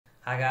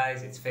Hi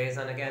guys, it's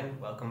Fezaan again,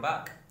 welcome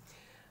back.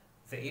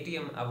 The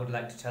idiom I would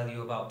like to tell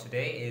you about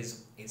today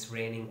is it's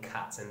raining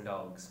cats and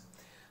dogs.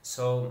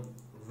 So,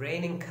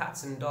 raining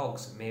cats and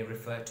dogs may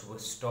refer to a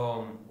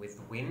storm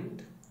with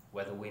wind,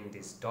 where the wind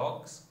is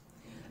dogs,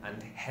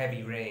 and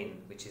heavy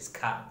rain, which is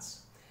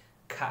cats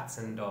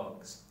and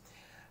dogs.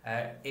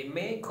 It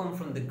may come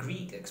from the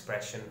Greek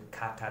expression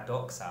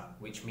katadoxa,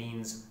 which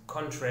means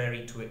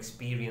contrary to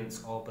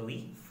experience or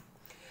belief.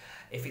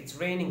 If it's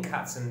raining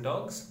cats and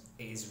dogs,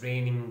 it is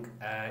raining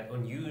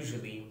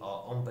unusually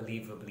or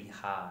unbelievably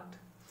hard.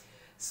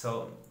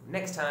 So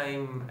next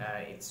time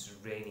it's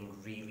raining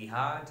really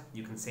hard,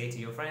 you can say to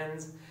your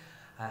friends,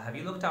 have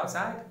you looked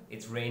outside?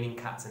 It's raining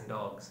cats and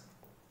dogs.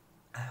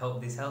 I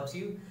hope this helps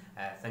you.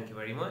 Thank you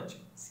very much.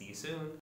 See you soon.